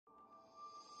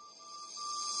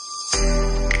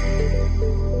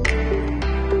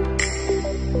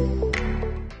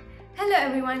Hello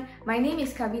everyone, my name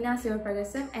is Kavena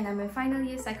Sivapragasam and I'm a final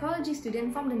year psychology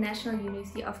student from the National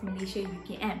University of Malaysia,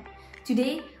 UKM.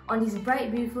 Today, on this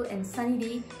bright, beautiful and sunny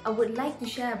day, I would like to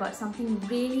share about something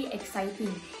really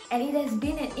exciting, and it has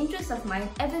been an interest of mine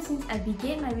ever since I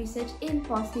began my research in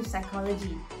positive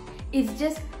psychology. It's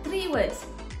just 3 words: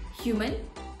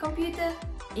 human-computer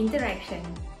interaction.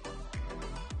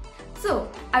 So,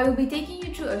 I will be taking you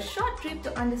through a short trip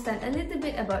to understand a little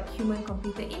bit about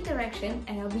human-computer interaction,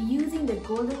 and I'll be using the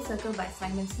Golden Circle by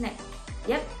Simon Sinek.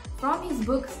 Yep, from his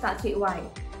book Starts With Why.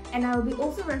 And I will be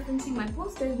also referencing my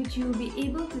poster, which you will be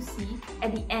able to see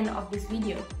at the end of this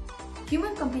video.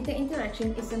 Human-computer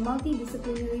interaction is a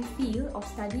multidisciplinary field of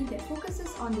study that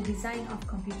focuses on the design of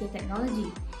computer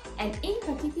technology. And in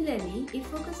particularly, it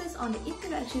focuses on the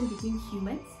interaction between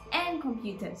humans and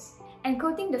computers. And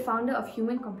quoting the founder of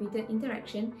human-computer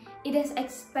interaction, it has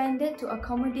expanded to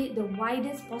accommodate the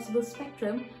widest possible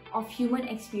spectrum of human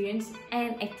experience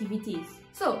and activities.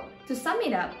 So, to sum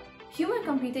it up,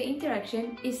 human-computer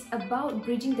interaction is about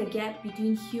bridging the gap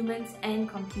between humans and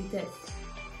computers.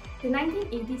 The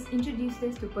 1980s introduced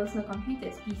us to personal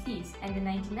computers, PCs, and the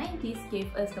 1990s gave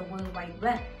us the World Wide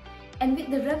Web. And with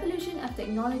the revolution of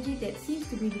technology that seems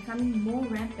to be becoming more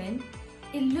rampant,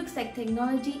 it looks like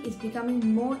technology is becoming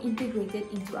more integrated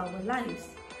into our lives.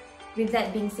 With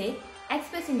that being said,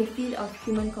 experts in the field of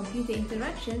human-computer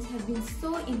interactions have been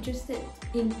so interested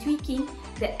in tweaking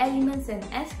the elements and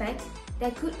aspects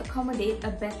that could accommodate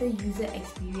a better user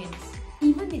experience.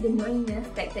 Even with the knowingness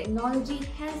that technology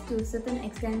has to a certain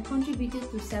extent contributed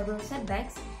to several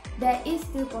setbacks, there is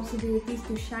still possibilities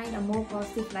to shine a more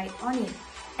positive light on it.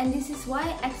 And this is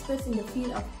why experts in the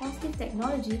field of positive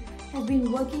technology have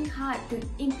been working hard to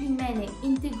implement and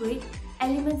integrate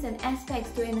elements and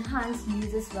aspects to enhance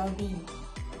users' well-being.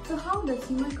 So how does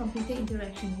human-computer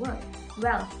interaction work?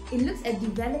 Well, it looks at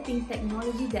developing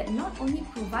technology that not only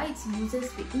provides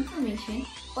users with information,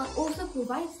 but also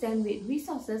provides them with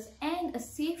resources and a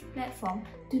safe platform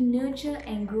to nurture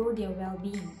and grow their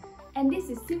well-being. And this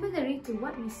is similar to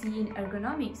what we see in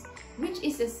ergonomics, which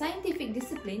is a scientific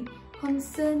discipline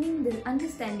concerning the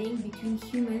understanding between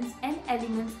humans and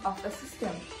elements of a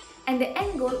system. And the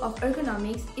end goal of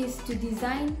ergonomics is to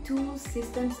design tools,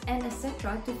 systems, and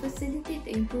etc. to facilitate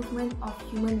the improvement of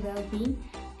human well-being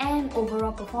and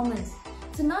overall performance.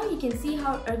 So now you can see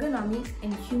how ergonomics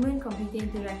and human-computer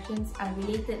interactions are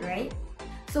related, right?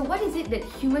 So what is it that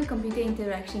human-computer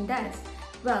interaction does?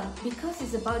 Well, because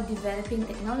it's about developing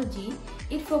technology,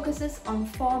 it focuses on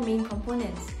 4 main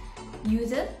components: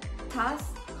 user,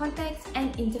 task, context,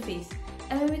 and interface.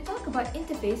 And when we talk about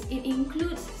interface, it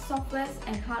includes softwares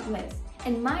and hardwares.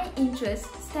 And my interest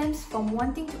stems from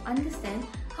wanting to understand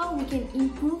how we can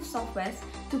improve softwares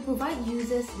to provide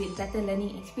users with better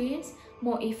learning experience,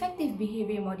 more effective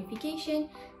behavior modification,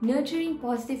 nurturing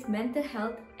positive mental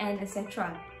health, and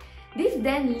etc. This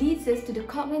then leads us to the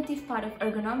cognitive part of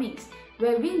ergonomics,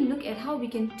 where we look at how we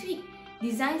can tweak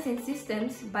designs and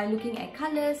systems by looking at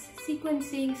colors,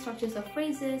 sequencing, structures of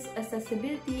phrases,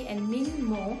 accessibility, and many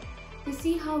more to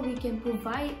see how we can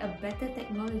provide a better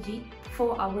technology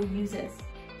for our users.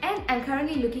 And I'm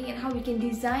currently looking at how we can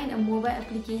design a mobile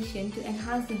application to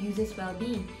enhance the user's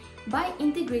well-being by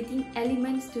integrating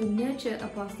elements to nurture a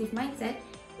positive mindset,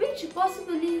 which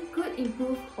possibly could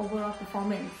improve overall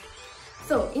performance.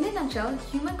 So, in a nutshell,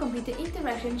 human-computer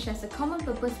interaction shares a common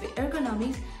purpose with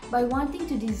ergonomics by wanting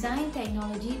to design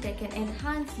technology that can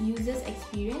enhance users'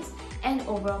 experience and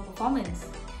overall performance.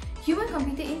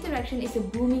 Human-computer interaction is a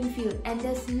booming field and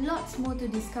there's lots more to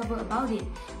discover about it,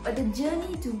 but the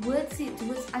journey towards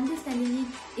understanding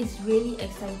it is really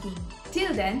exciting.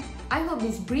 Till then, I hope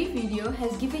this brief video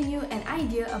has given you an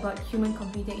idea about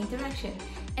human-computer interaction,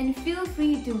 and feel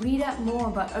free to read up more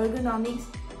about ergonomics,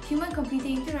 human-computer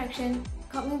interaction,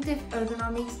 cognitive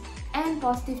ergonomics, and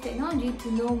positive technology to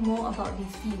know more about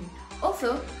this field.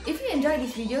 Also, if you enjoyed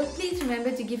this video, please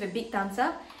remember to give a big thumbs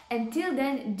up. Until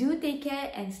then, do take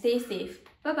care and stay safe.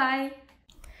 Bye-bye!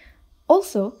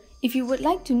 Also, if you would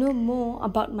like to know more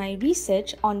about my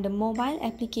research on the mobile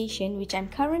application which I'm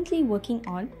currently working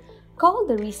on, called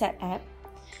the Reset app,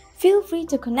 feel free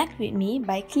to connect with me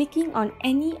by clicking on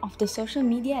any of the social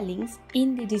media links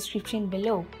in the description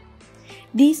below.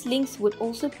 These links would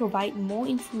also provide more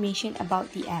information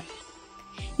about the app.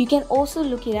 You can also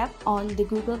look it up on the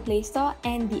Google Play Store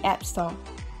and the App Store.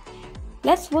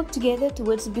 Let's work together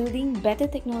towards building better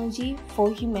technology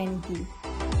for humanity.